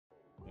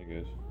Hey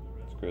guys,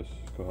 it's Chris,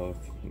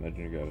 Qoheleth,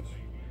 Imagine Your Goddess,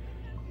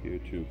 here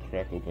to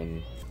crack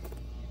open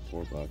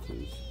 4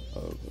 boxes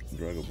of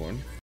Dragonborn.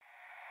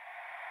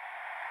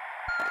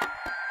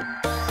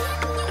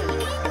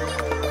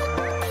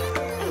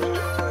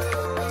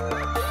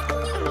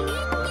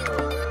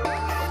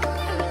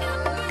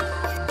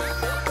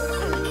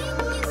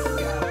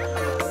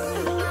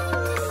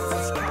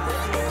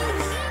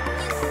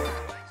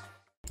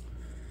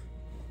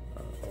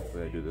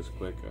 Hopefully I do this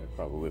quick. I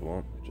probably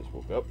won't. I just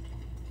woke up.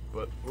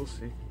 But we'll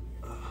see.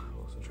 I'll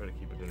also try to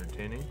keep it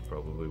entertaining.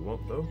 Probably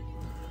won't though.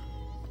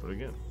 But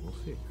again, we'll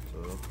see.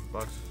 So,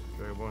 box,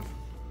 Dragonborn.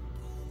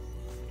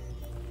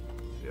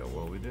 See how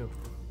well we do.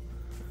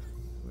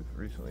 We've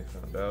recently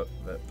found out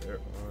that there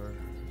are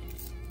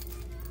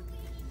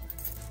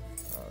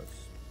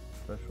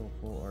special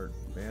full art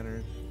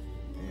banners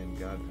and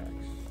god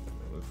packs.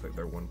 It looks like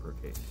they're 1 per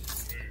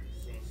case.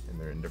 And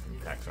they're in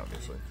different packs,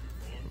 obviously.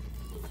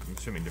 I'm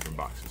assuming different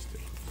boxes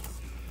too.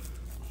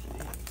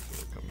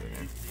 So it comes in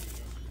here.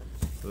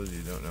 For those of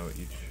you who don't know,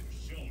 each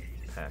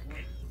pack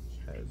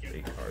has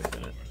 8 cards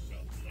in it.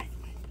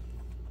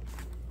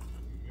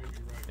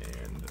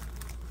 And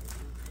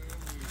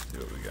let's see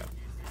what we got.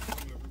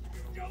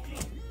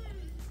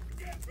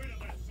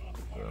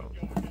 So,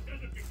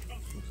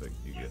 looks like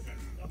you get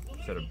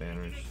a set of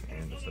banners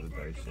and a set of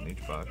dice in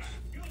each box,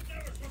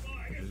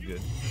 which is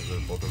good,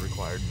 because both are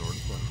required in order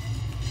to play.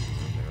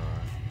 And there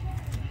are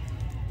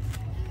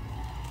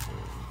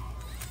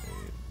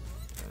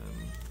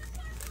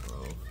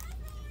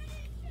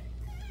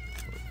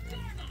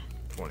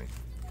 20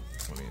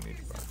 in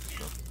each box,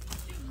 so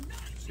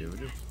let's see what we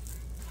do.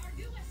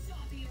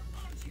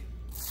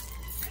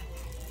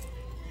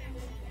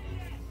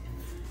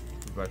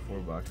 If you buy 4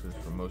 boxes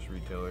from most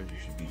retailers, you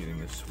should be getting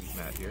this sweet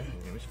mat here.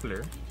 Her name is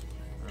Fleur.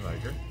 I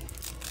like her.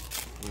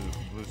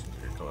 Blue's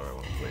the color I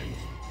want to play in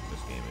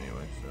this game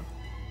anyway, so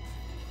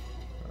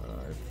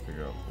I have to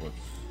figure out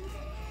what's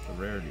the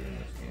rarity in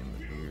this game.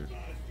 It's weird.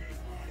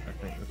 I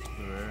think this is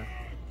the rare,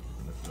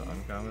 and this is the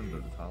uncommon,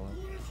 but it's hollow.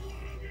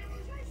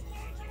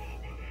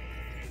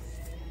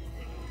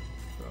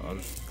 So I'll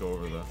just go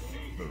over the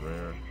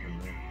rare in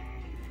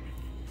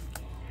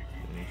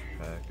each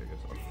pack. I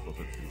guess I'll flip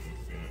it so you can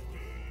see it.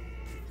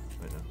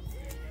 I know.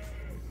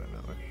 Let me find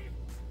that way.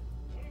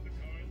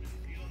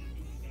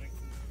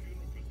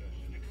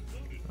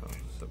 I'll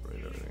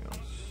separate everything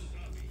else.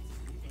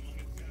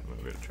 I'm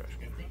gonna get a trash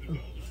can.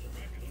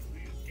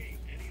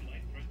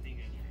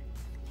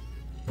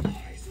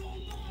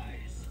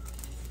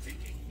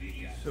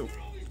 So,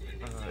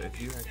 if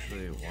you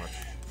actually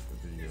watched the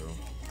video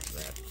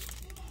that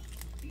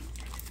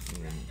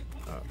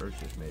Ursh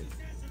just made,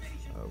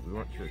 we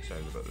weren't too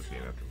excited about this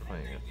game after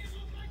playing it,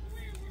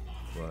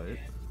 but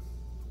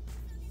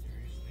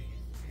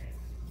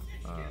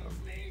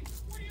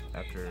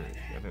after,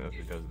 I think that's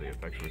because the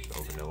effects were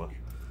so vanilla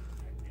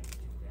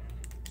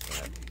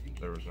that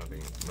there was no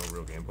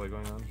real gameplay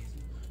going on.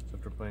 So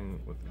after playing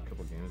with a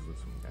couple games with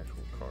some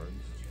actual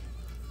cards,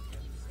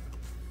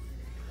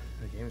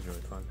 the game is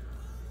really fun.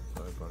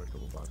 So I bought a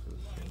couple boxes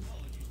and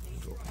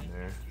we'll go from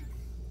there.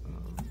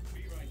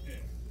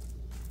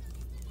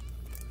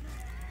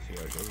 See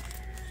how it goes,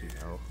 see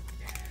how,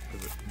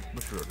 because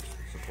Mr. Road is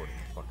supporting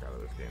the fuck out of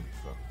this game,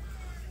 so.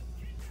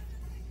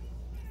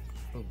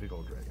 Oh, big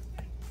old dragon.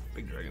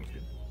 Big dragon's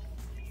good.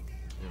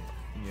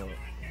 Yellow,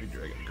 big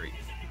dragon, great.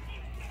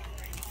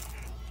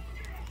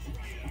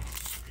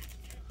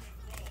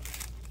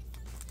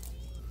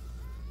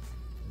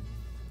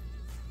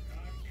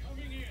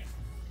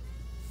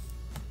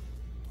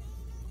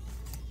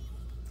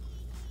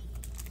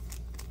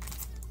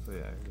 So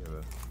yeah, I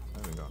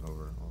haven't gone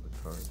over all the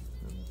cards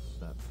in this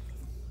set,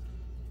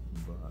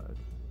 but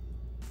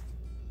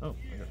oh,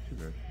 I got 2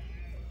 rares.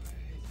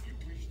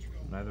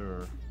 Neither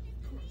are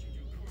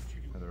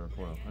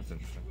foil. That's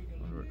interesting.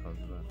 I wonder what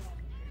causes that.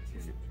 You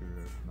get 2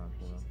 rares, not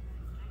foil.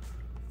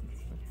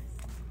 Interesting.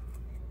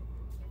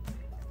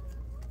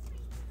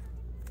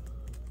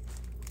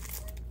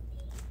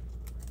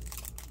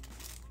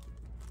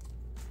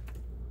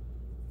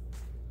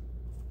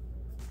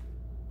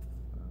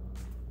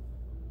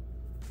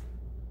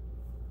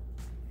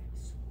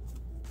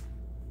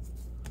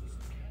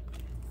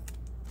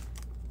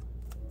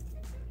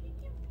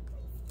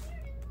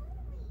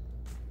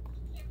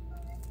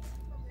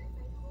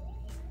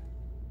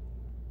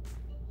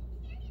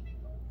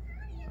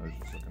 I was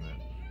just looking at it.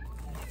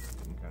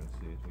 You can kind of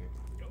see it here.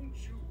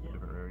 The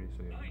different rarities.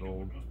 So you have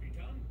gold,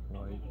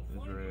 white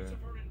is rare,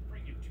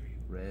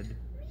 red.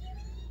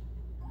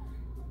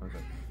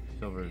 Okay,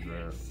 silver is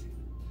rare.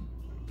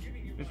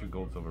 Basically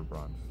gold, silver,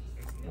 bronze.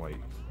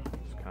 White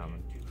is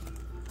common.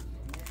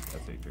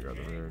 That's how you figure out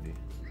the rarity.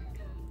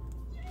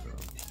 So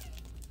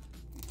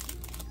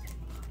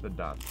the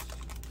dots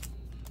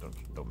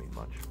don't mean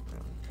much.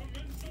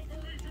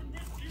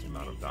 The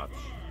amount of dots.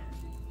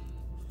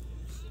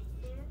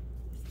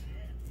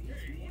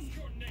 What's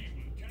your name,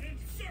 Lieutenant?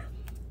 Sir,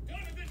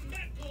 Donovan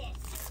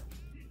Matloss!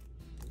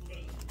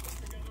 Well, put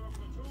together a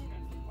platoon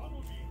and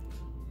follow me.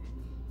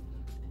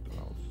 What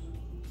else?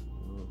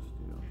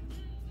 Steel.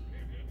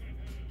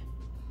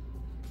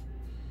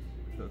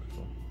 looks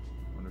cool.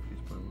 I wonder if he's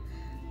playable.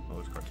 Oh,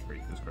 this card's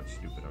great. This card's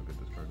stupid how good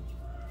this card is.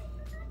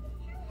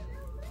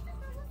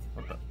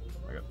 What the?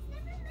 I got...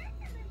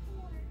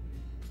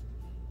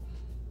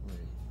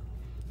 Wait.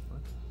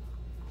 What?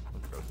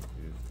 I'm so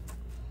confused.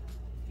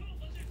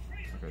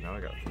 Okay, now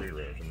I got 3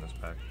 rares in this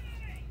pack.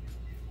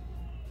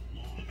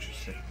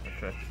 Interesting.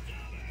 Okay.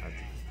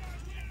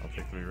 I'll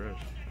take 3 rares.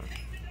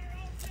 Okay.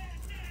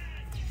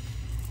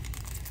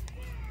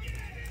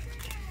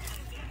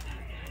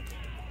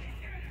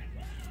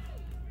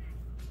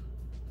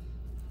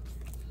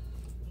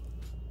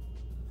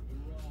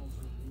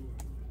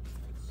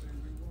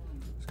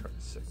 This card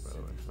is sick, by the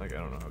way. Like, I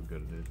don't know how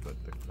good it is, but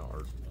the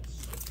card is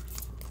sick.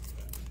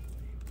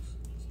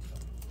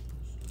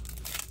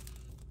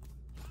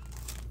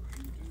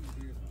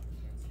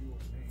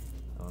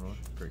 Eleanor,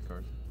 great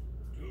card.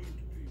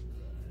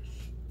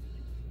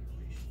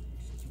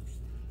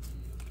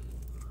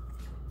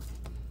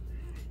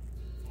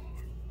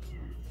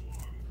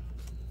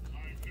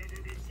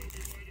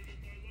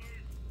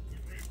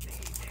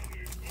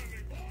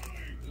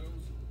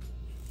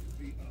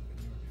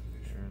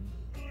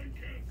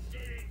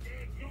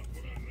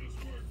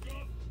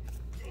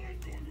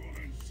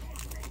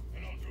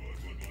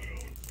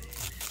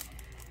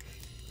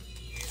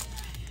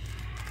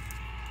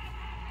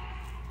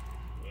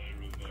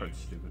 Card's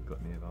stupid,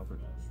 Gluttony of Albert.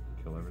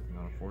 Kill everything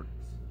on a fort.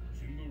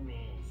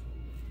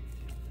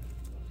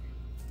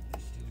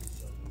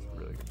 It's a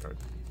really good card.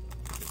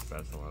 Gets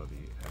past a lot of the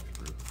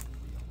hexproof.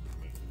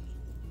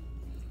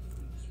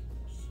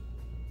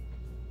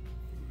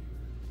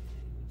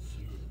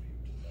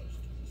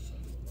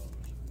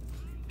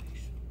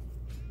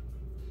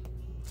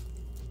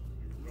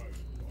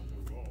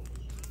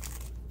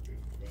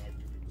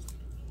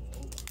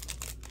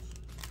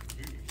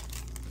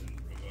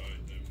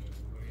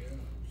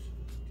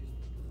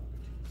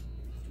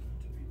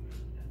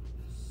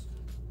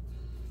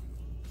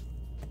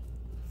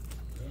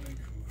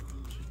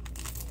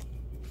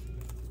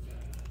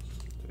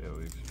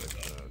 We expect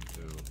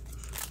to do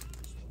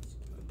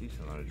a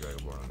decent amount of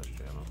Dragonborn on this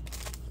channel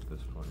at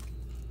this point.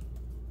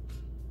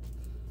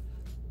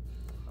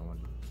 I want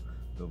to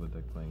build a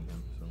deck playing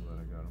him, so I'm glad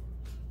I got him.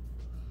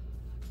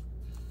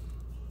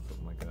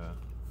 Something like a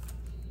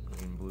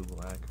green, blue,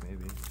 black,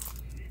 maybe.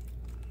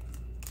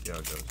 See how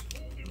it goes.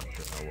 I'm not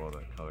sure how well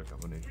that color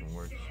combination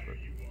works, but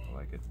I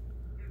like it.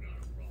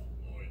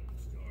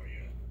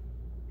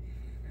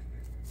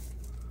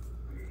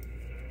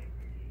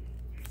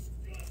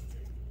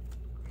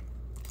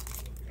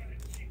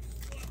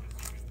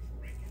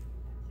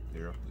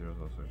 Zero is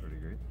also pretty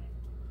great.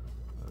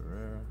 A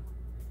rare.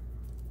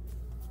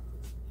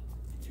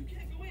 You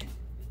can't go in.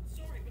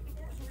 Sorry, but the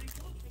bar's already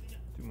closed for the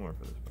night. 2 more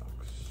for this box.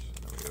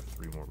 And then we have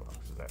 3 more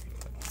boxes after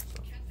that.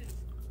 So this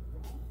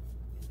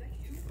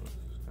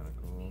is kind of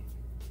cool.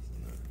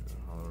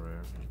 Hollow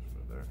rare. So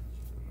there.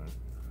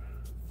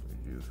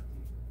 Rejuve.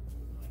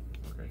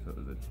 Okay, so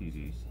there's a TD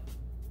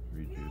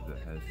Rejuve that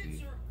has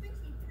the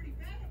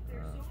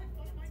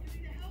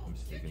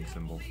mistaken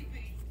symbol.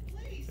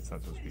 It's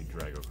not supposed to be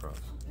drag across.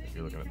 If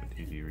you're looking at the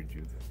TD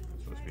Rejuve,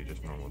 it's supposed to be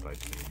just normal dice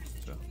speed.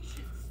 So,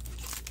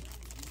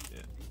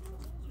 yeah.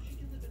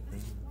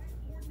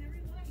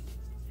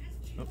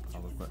 Oh,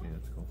 Hollow Gluttony,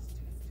 that's cool.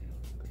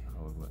 Take a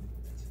Hollow Gluttony.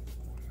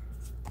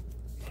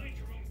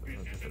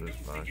 Look at this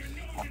box.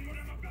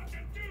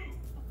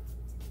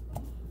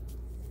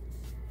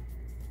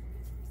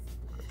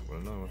 Okay, what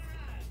another one.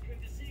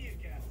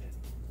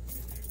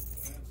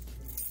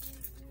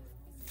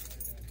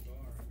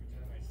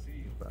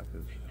 These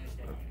boxes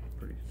are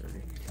pretty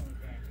sturdy.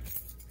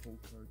 Hold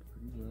cards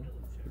pretty well.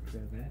 Good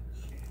grab there.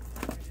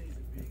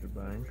 After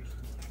buying.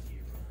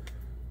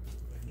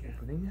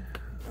 Opening.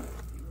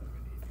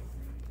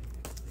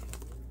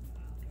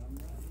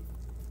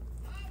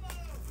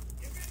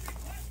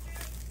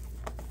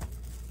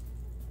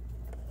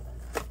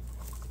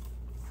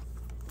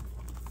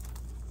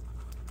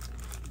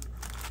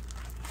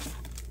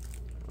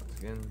 Once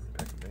again,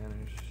 pack of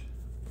banners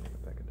and a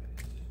pack of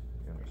dice.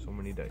 There are so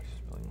many dice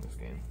playing this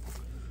game.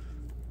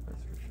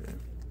 That's for sure.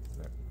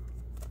 There.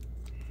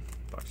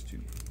 Box 2.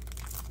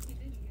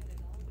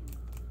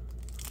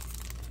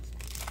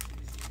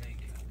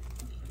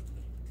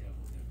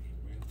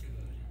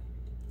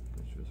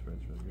 This just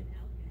spreads really good.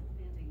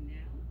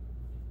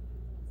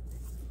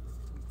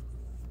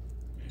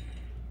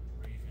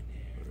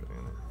 Put everything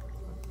in it.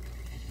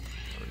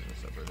 Or we're gonna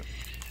separate it.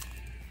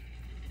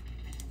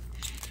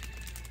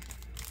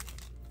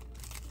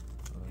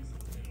 Oh, that's the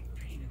thing.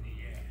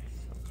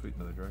 Oh, sweet,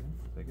 another dragon.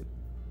 Take it.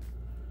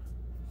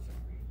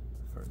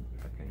 Card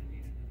packing.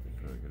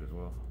 It's really good as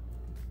well.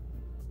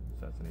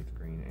 Assassinates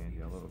green and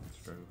yellow if it's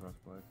straight across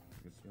black.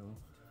 It gets yellow.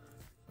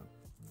 So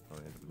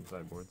probably ends up in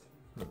sideboards.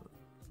 Cool.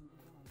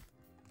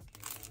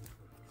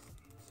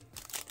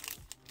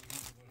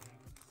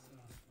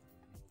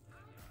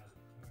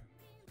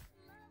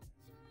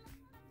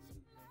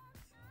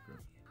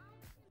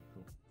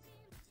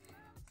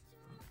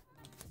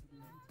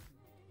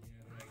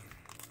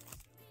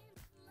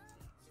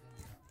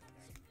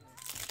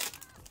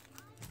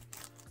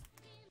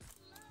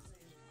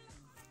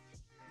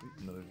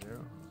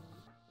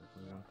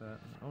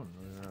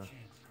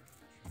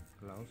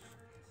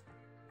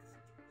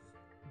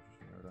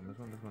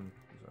 one,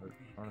 this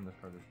art on this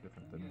card is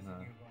different than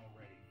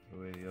the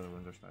way the other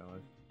ones are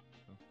stylized.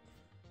 So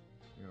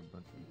we got a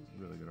bunch of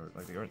really good art.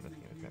 Like the art in this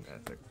game is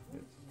fantastic.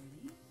 It's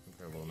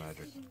incredible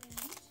magic.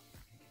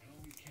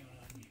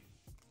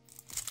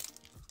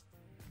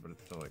 But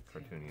it's still like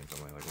cartoony in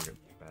some way. Like look at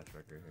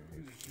Bassrecker here.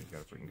 He's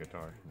got a freaking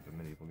guitar. It's a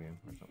medieval game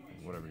or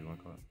something, whatever you want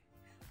to call it.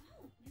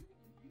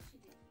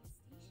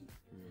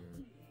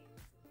 Here.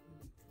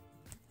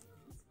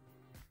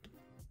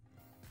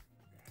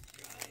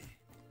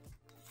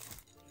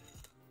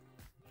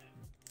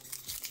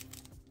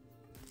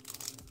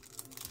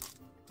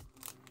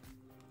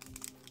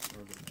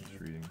 Just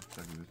reading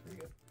exactly this way.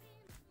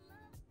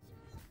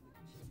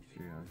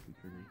 See how she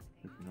triggered.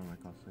 If you normally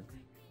cost 6.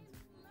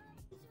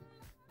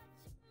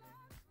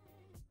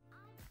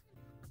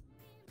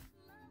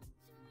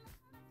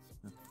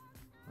 Yeah.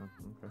 Oh,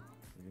 okay.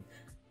 Pretty good.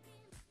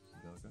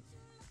 Angelica.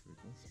 Pretty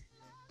cool.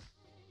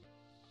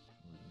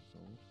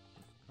 Sold.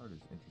 This card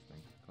is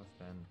interesting. Costs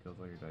 10, kills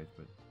all your dice,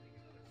 but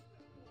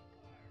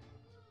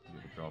you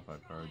get to draw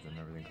 5 cards and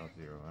everything costs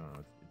 0. I don't know,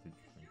 it's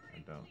interesting.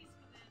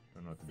 I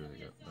don't know what to do with it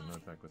yet. But no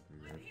attack with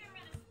 3 rares.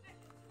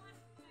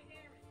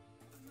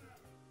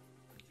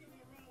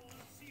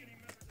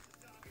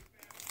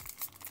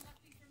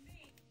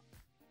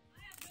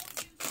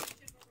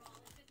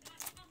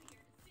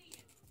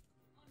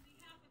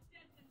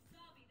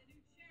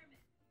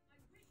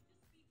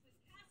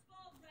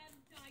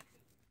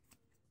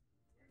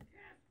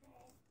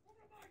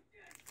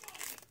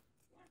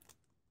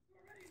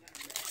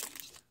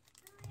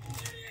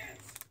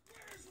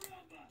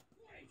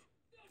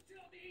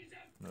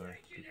 Another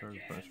 2 cards,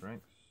 bonus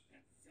ranks.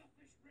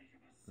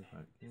 Push my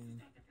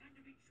king.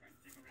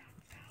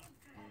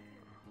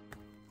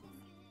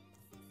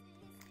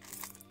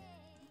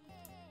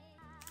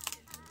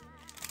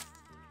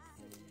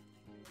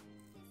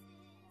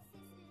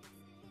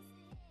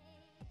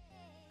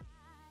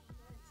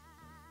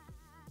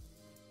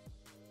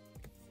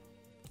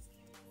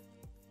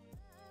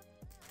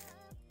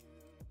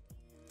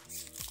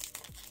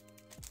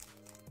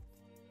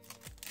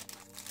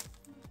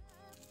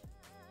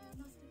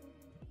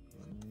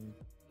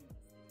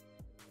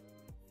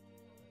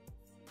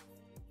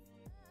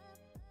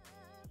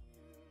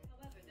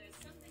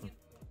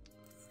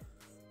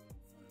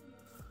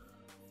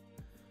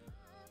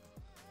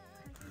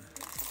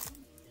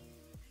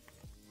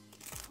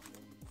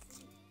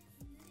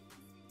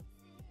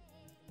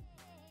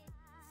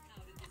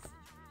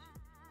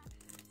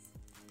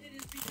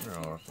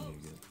 How often do you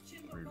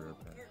get 3 rare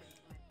packs?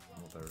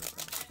 Multi-rare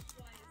packs.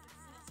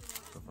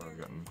 So far I've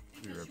gotten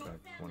 3 rare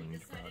packs, 1 in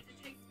each box.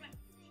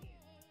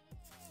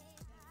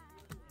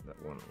 That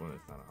one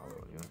is not a hollow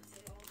one, you know?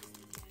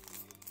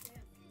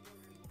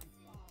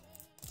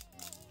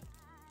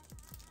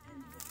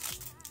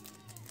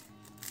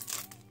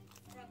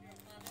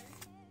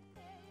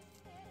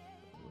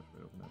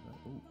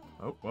 Ooh.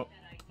 Oh, well.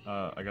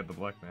 I got the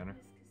black banner.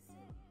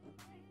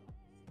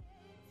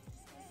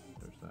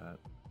 There's that.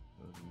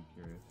 Those of you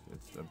curious,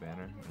 it's a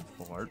banner. It's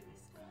full art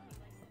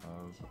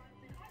of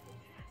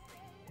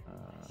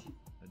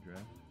a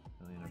draft,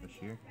 Million of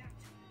Bashir.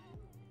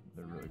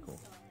 They're really cool.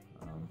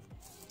 I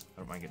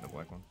don't mind getting the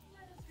black one,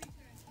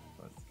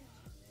 but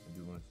I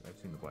do want to. I've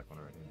seen the black one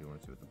already. I do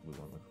want to see what the blue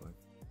one looks like.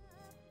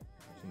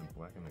 I've seen the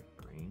black and the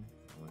green.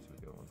 I want to see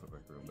what the other ones look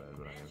like real bad,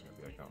 but I have got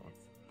the icon one.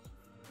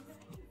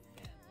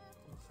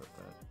 I'll set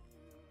that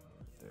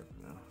right there for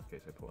now, in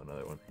case I pull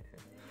another one.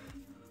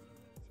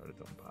 Start its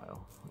own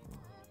pile.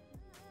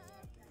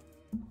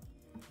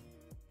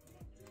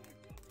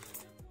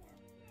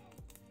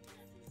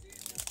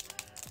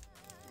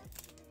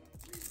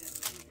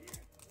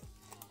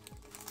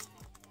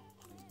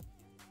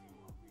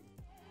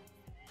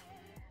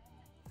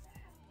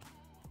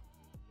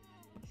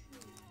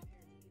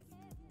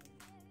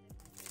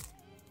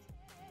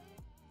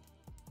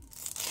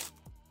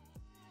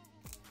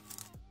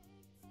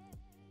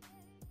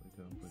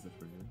 Play this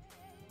pretty good.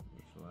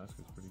 This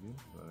Alaska's pretty good.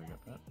 Glad I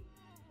got that.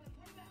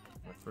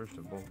 My first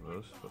of both of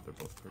those, but they're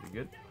both pretty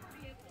good.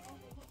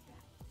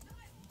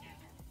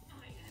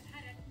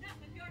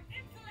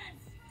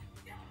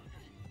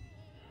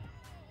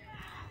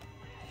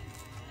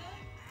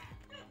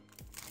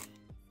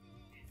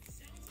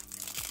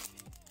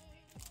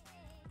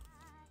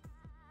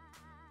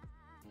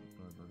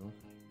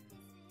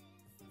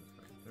 This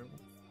guy's terrible.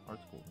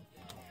 Art's cool.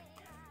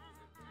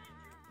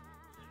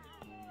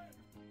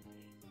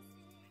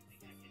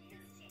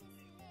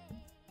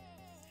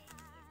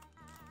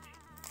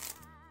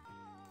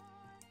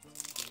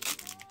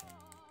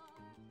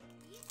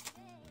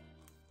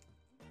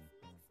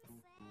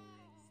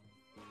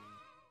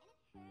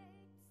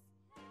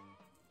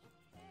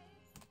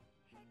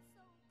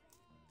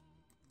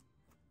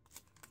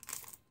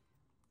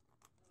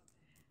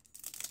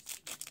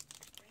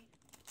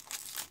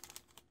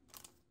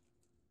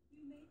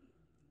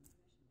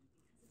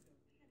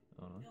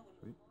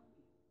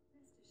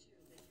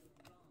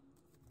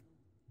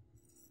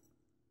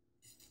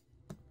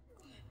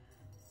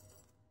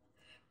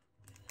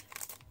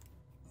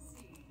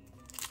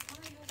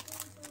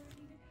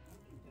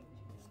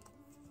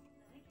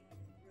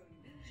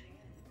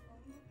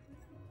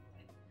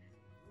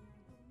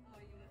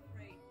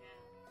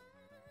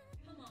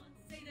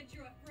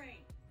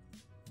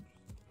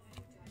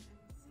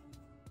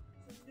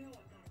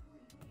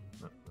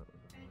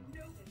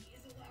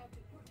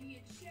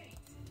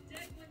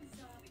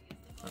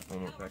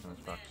 one more pack in this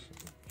box.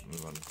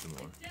 Move on to two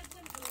more.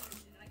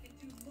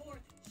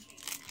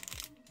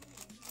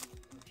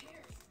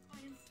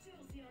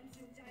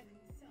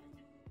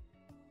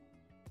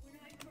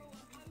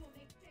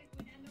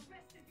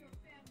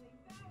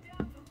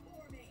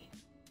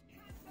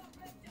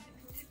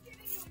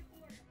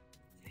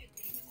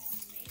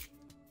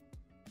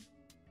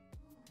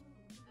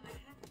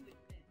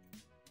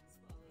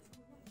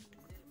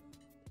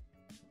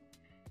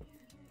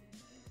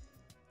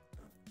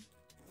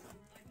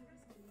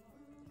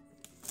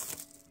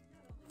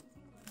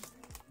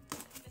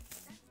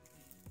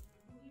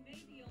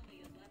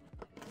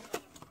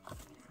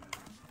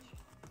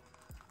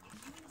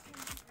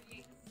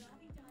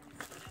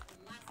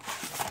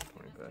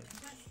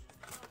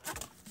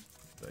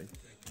 Dice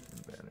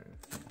and banners.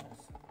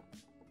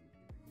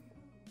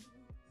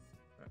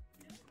 Alright.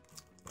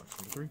 Box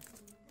number 3.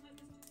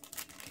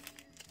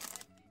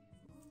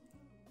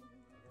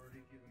 I've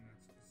already given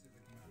that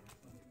specific matter of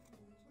thought.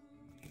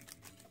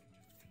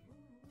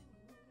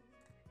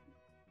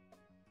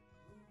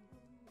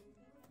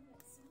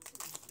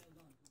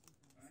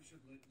 I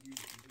should let you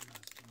be the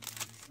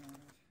mastermind, is that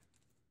it?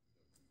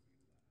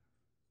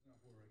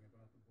 Stop worrying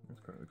about the boy. This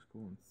card looks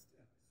cool.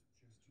 Instead,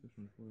 I suggest you This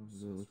one foil. It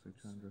really looks like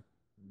Chandra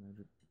and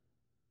Magic.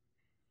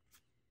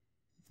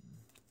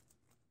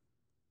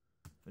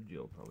 A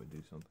Jill will probably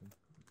do something.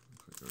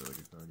 Looks like a really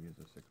good card. He has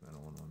a 6-mana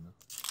 1/1 now.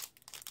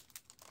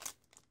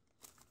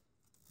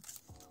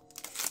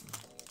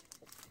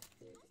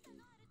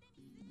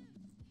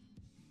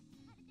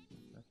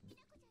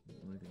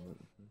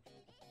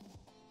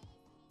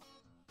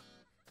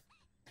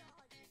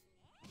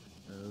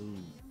 Oh,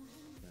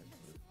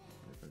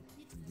 that's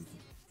pretty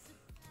decent.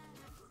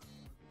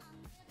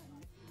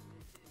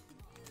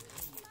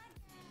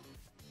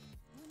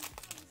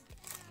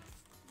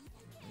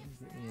 I didn't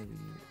get any of the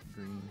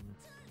green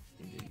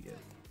Yeti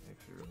yet.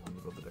 Actually, I'm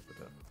gonna build the deck with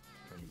that.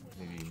 Or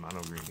maybe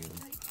mono green even.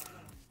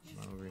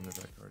 Mono green with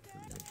that card could be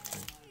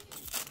interesting.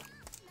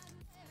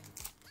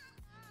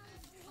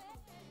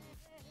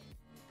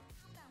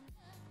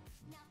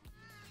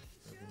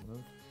 Seven of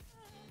those.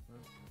 Oh, there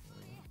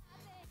we go.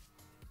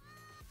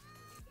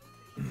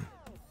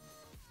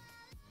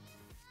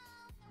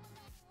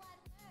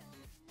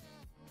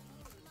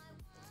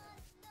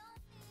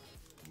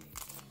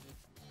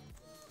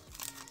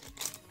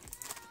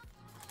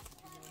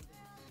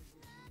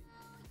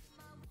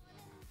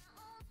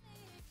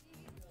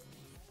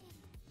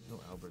 No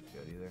Albert's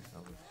yet either.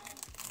 Albert's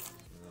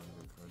a really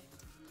good card.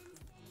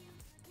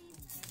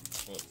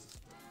 Well, it's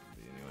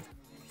be anyway.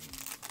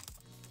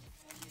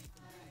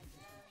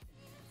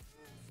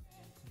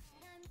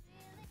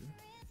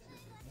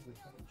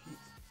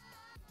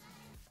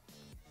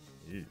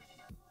 Yeah.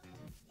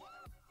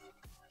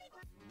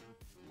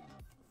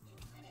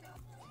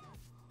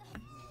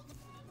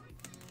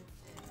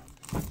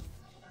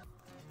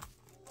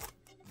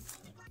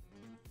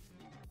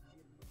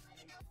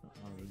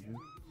 Did you?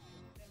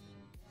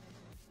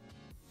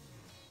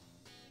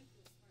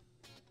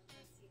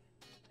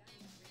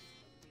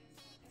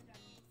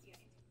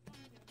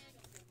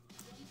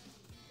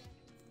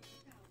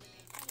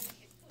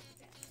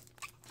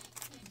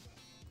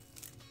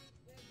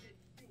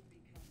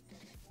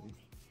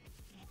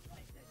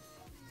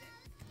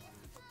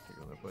 Take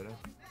another play down.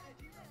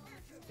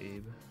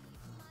 Abe.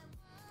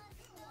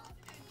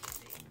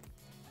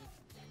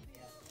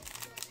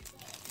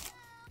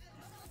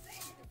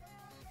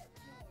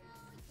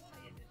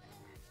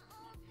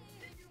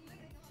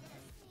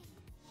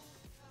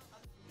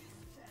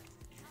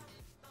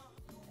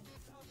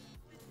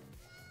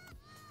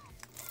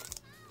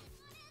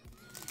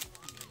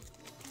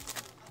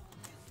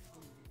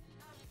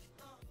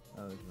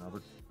 Oh, there's an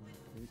Albert.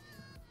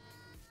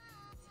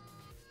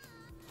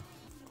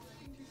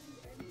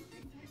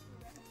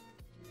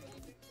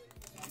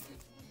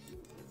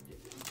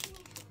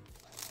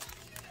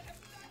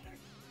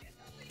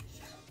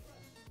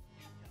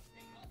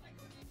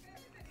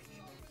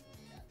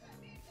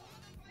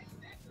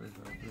 There's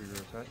our bigger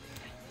attack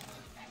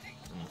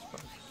in this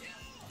box.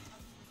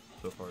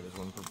 So far, there's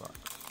one per box.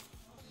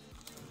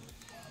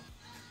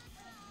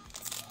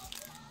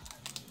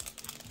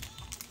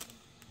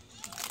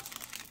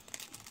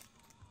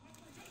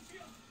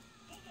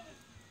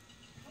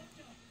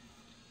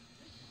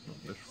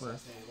 This way.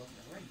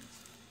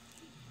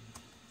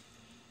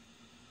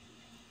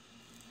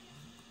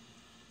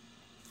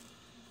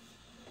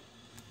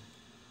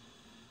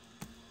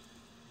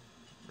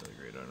 Really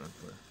great on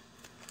flare.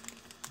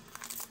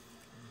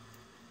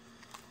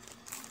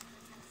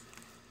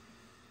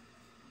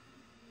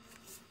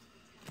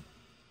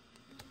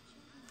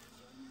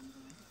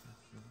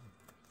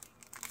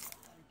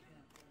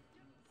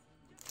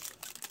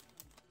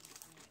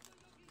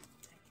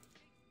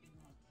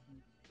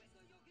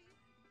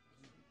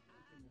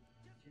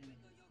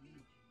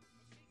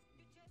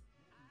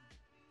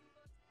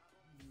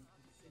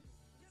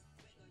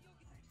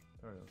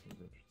 Alright, that seems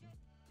interesting.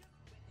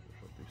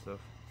 Just look through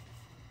stuff.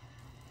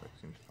 That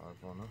seems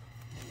powerful enough.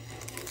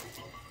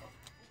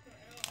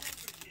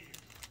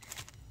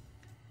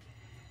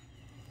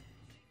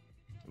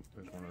 Oop.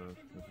 pick one of those.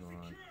 This is one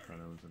I thought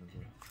I was gonna do.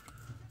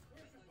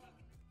 Where is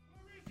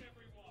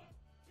everyone?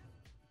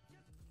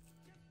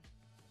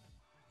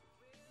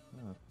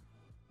 Oh.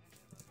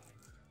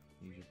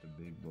 He's just a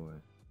big boy.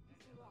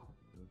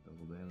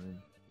 Double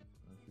damage,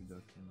 less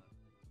reduction.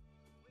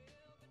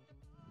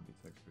 He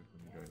gets extra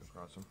when you drive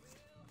across him.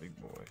 Big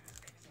boy.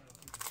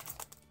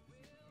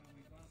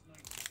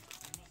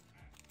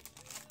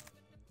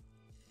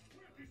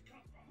 Where did this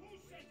come from? Who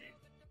sent it?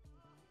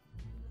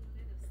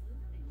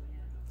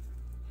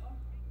 Huh?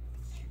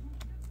 It's you?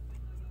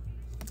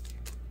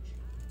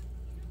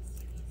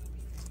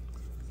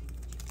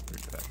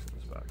 3 packs in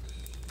this box.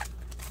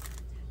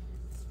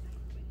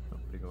 Oh,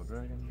 big old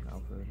dragon,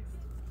 Alfred.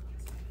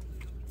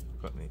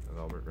 Putney of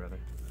Albert, rather.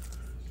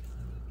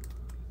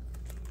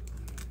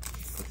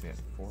 Puts me at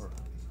 4.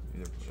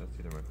 That's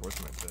either my 4th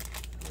or my 5th.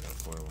 Without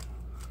foil.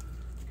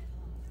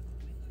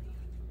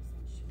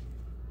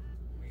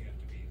 We have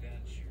to be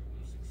that sure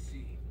we'll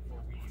succeed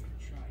before we even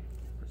try to.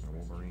 Freaking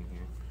Wolverine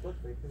here. Look,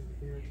 they couldn't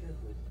hear it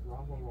carefully.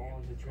 Rob them all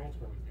in the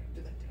girlfriend.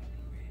 Did that tell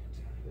you?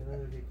 They let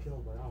her get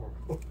killed by our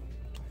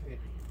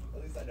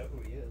At least I know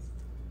who he is.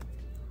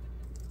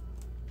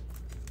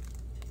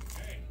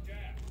 Hey,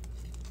 Dad!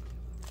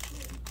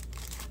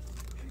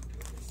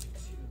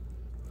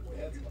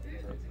 That's fucking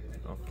crazy.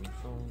 Off from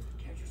Soul.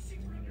 Can't you see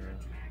we're under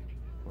attack?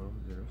 Foil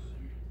Zeros.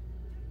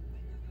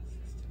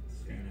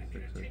 You're not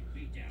gonna 6-6. take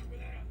me down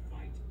without a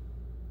fight.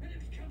 And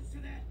if it comes to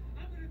that,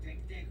 I'm gonna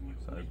take big ones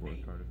with Sideboard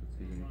me. card if it's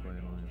even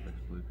playing only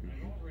affects blue I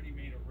people. already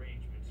made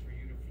arrangements for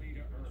you to flee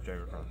to Earth.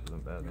 Jagger Cross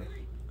isn't bad, that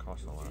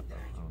costs a lot though.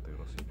 I don't think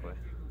it'll see play.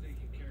 People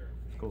taking care of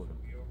It's cool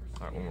though.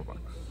 Alright, one more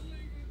box.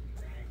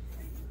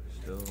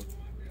 Still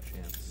a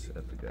chance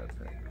at the Gap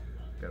Pack.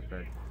 Gap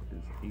Pack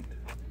is 8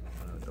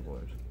 double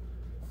I's.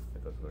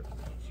 If that's what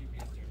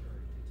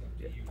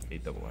yeah,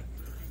 8 double I.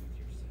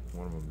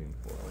 One of them being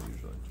 4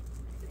 usually.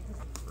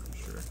 Pretty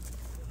sure.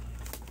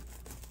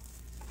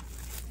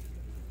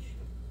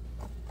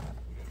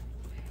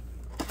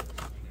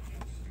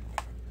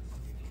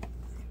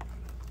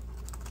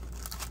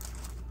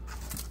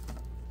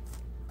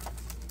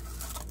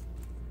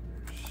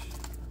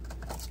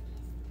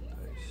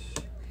 Nice.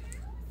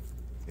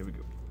 Here we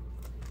go.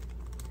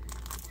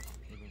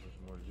 Looking for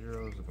some more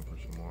zeros, looking for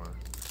some more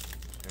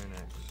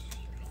Terranex.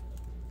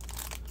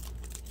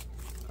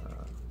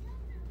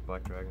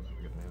 Black Dragon, I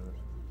forget the name of it.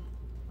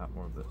 Not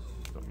more of this,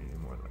 don't need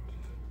any more of that.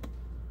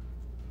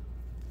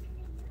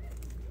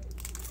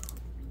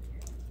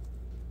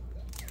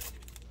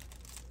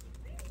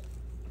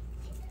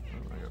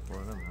 Oh, I got 4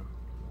 of them now.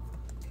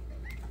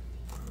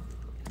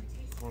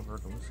 More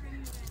Virgilus,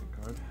 good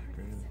card,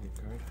 great, good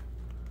card.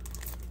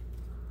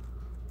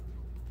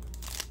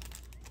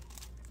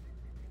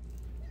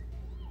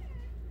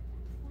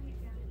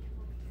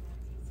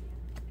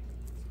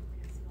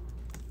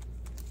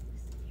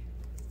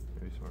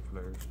 Maybe some more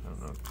flares. I don't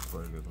know if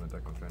flares goes in the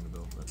deck I'm trying to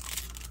build, but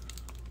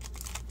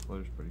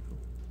flares pretty cool.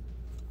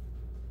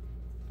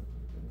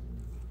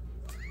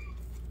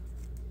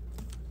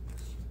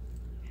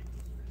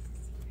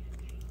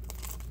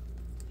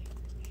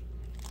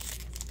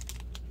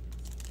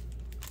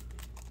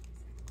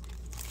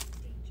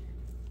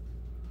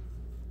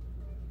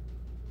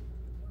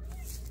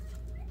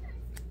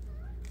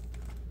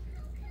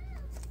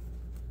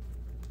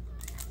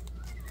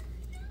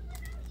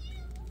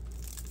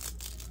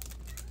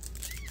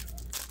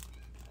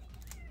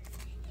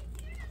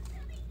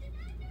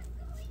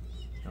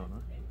 Oh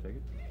no, take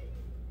it.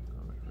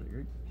 Oh, that's pretty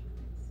great.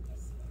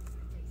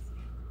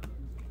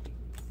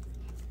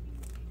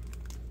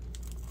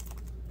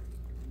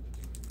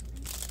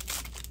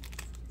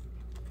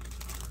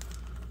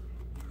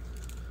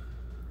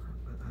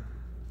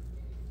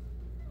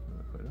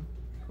 Play-Doh,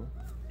 cool.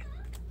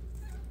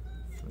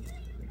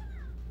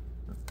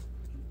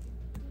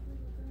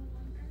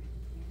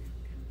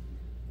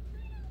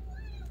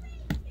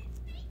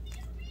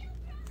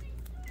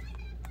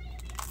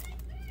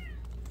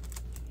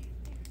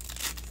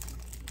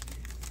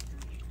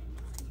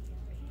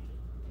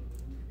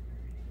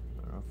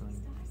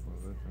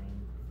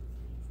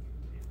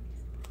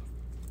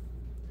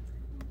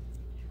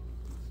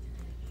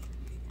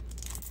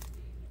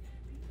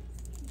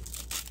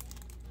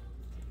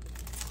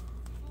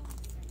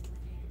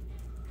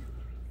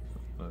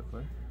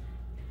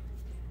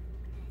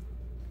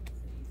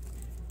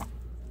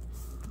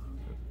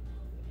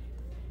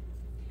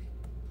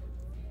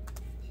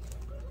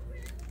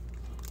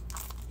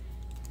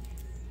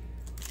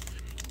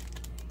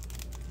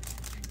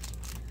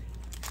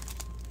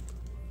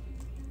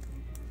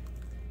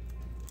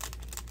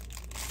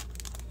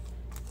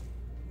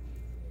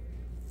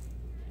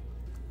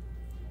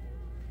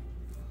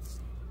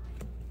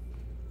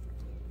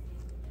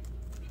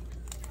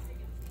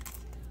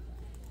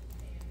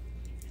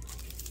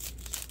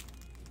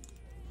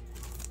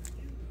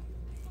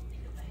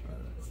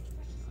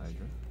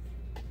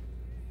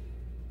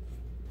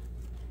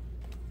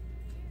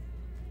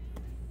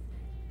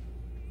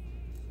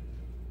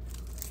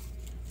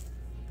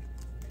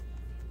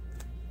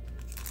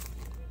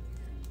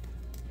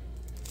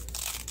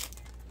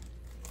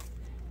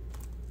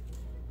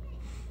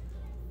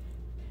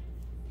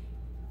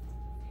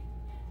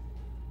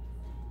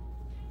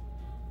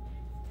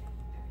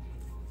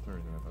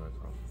 thought I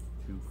saw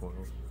 2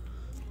 foils,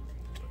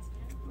 but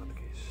not the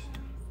case.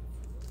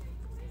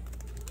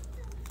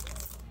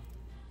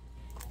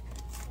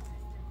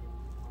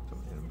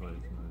 Somebody hadn't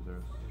played some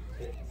reserves.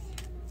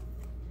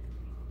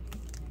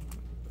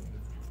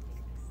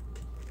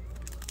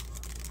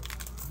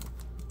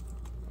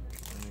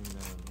 Turning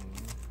down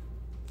here.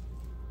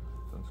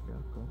 Sounds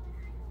good, cool.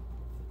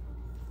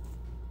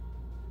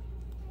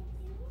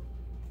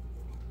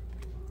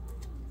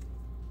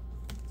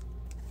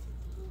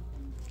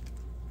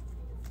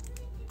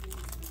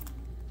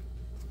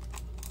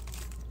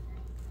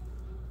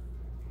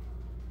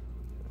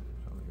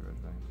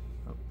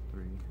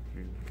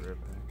 Rare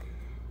pack.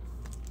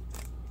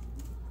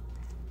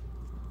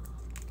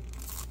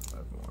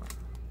 5 more.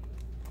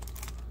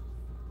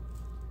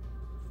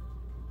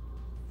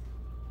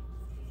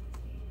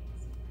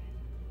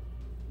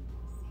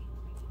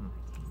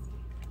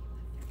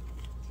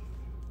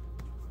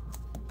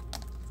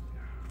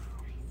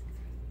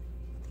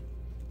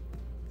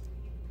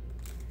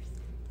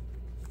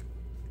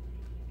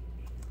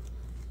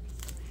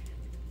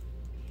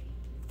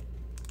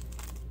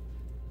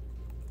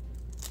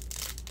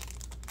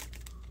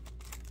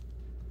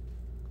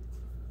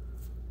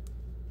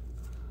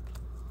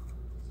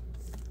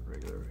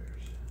 Regular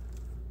rares.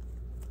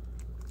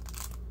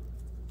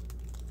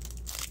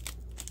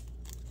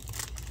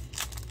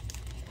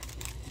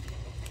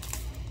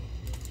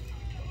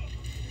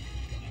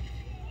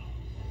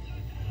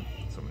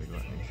 So many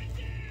gluttonies.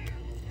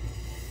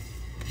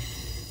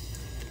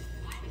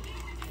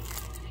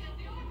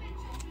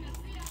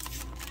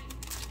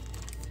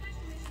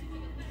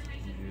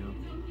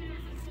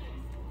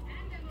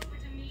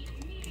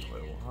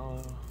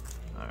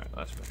 Alright,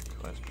 last pack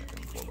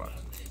in 4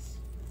 boxes.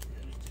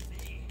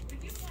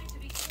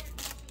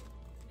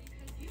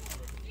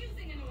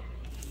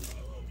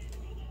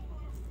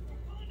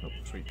 Oh,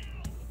 sweet.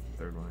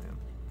 3rd one I am.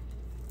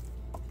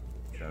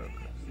 Shadow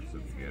Crest, this is the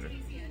getter.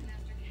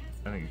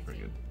 I think he's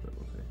pretty good, but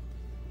we'll see.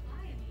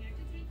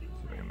 See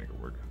if I can make it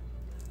work.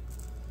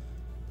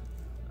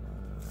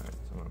 Alright, so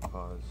I'm going to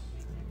pause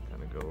and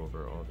kind of go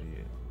over all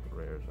the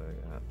rares I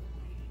got.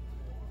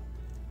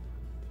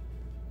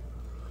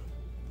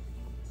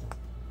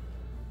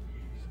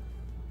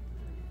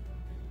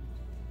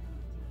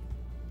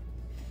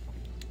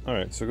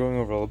 Alright, so going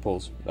over all the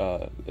pulls,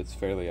 it's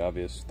fairly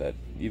obvious that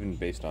even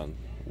based on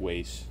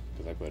waste,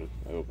 because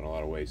I open a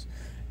lot of waste,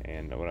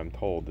 and what I'm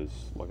told is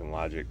looking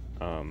logic,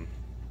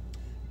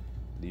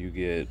 you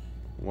get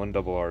 1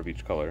 double R of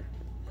each color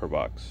per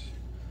box.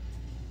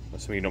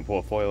 Assuming you don't pull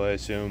a foil, I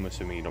assume.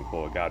 Assuming you don't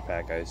pull a God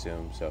pack, I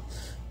assume. So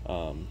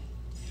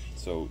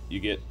you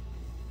get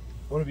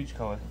 1 of each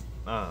color.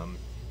 I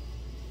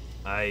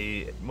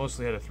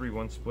mostly had a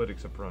 3-1 split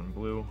except for on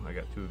blue. I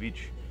got 2 of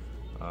each.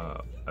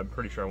 I'm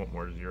pretty sure I want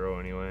more 0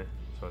 anyway,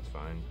 so that's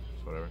fine.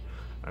 It's whatever.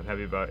 I'm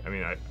happy about. I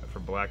mean, for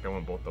black I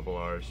want both double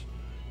R's.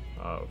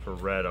 For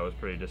red I was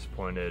pretty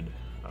disappointed.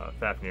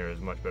 Fafnir is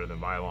much better than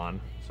Vylon,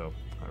 so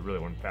I really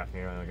wanted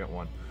Fafnir and I got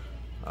 1.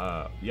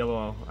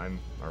 Yellow,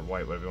 or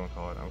white, whatever you want to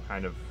call it. I'm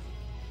kind of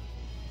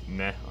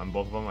meh on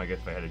both of them. I guess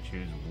if I had to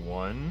choose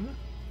one,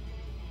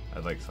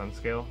 I'd like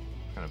Sunscale.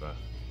 Kind of a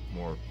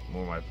more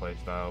my play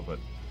style, but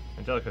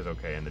Angelica's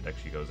okay in the deck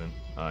she goes in.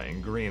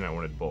 In green I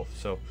wanted both.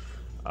 So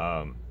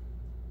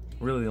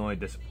really the only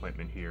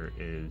disappointment here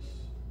is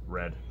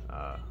red.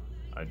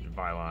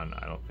 Vylon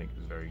I don't think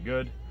is very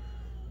good,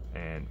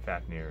 and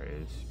Fafnir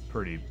is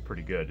pretty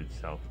good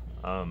itself.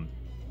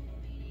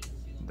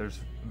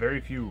 There's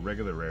very few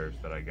regular rares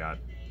that I got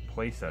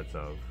play sets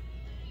of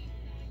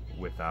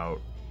without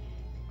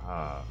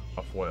a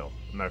foil.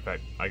 As a matter of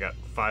fact, I got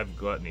 5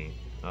 Gluttony,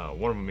 1 of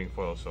them being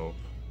foil, so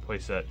play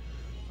set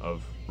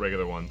of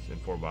regular ones in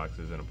 4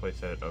 boxes, and a play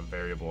set of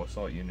variable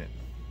assault unit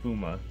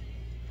Fuma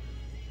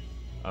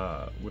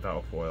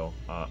without a foil.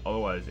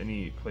 Otherwise,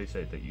 any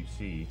playset that you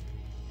see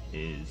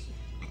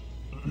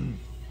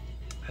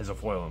has a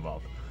foil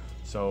involved.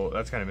 So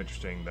that's kind of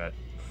interesting that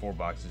 4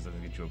 boxes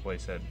doesn't get you a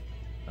playset.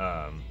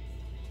 I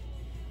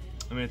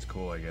mean, it's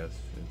cool, I guess.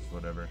 It's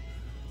whatever.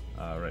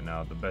 Right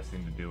now, the best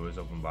thing to do is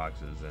open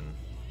boxes and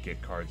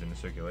get cards into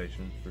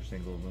circulation for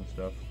singles and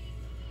stuff.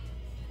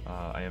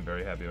 I am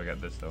very happy I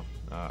got this though.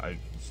 I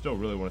still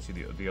really want to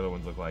see the other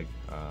ones look like.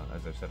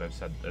 As I've said,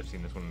 I've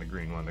seen this one and the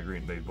green one. The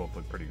green, they both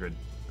look pretty good.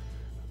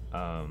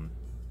 But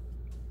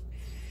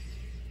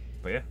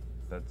yeah,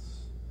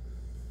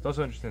 it's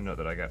also interesting to note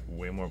that I got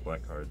way more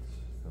black cards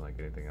than like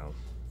anything else,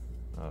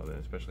 than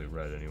especially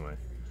red anyway.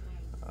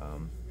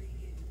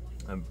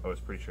 I was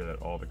pretty sure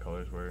that all the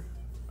colors were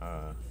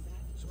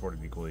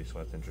supported equally, so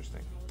that's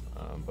interesting.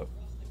 But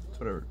it's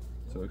whatever.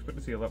 So expect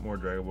to see a lot more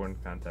Dragonborn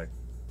content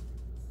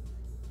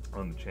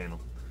on the channel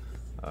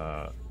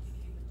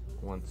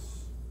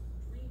once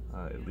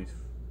at least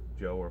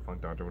Joe or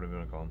Funk Doctor, whatever you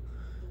want to call him,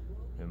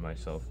 and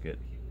myself get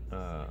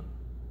the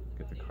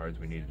cards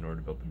we need in order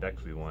to build the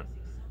decks we want,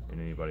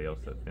 and anybody else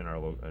that in our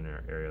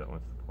area that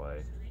wants to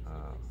play,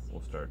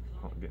 we'll start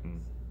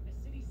getting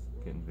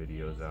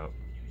videos out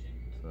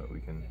so that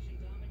we can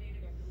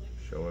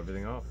show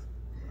everything off.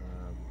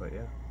 But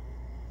yeah.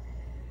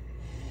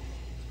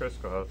 Chris,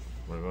 Qoheleth,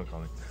 what do you want to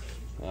call me?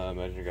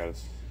 Imagine your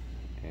goddess.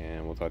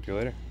 And we'll talk to you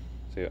later.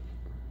 See ya.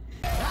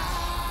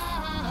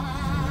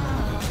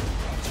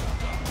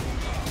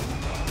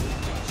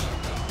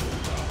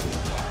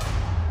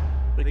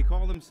 They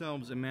call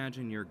themselves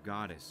Imagine Your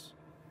Goddess.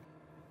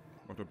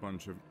 What a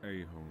bunch of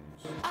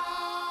a-holes.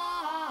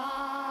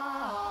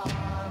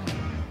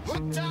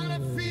 Hooked on a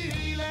feeling.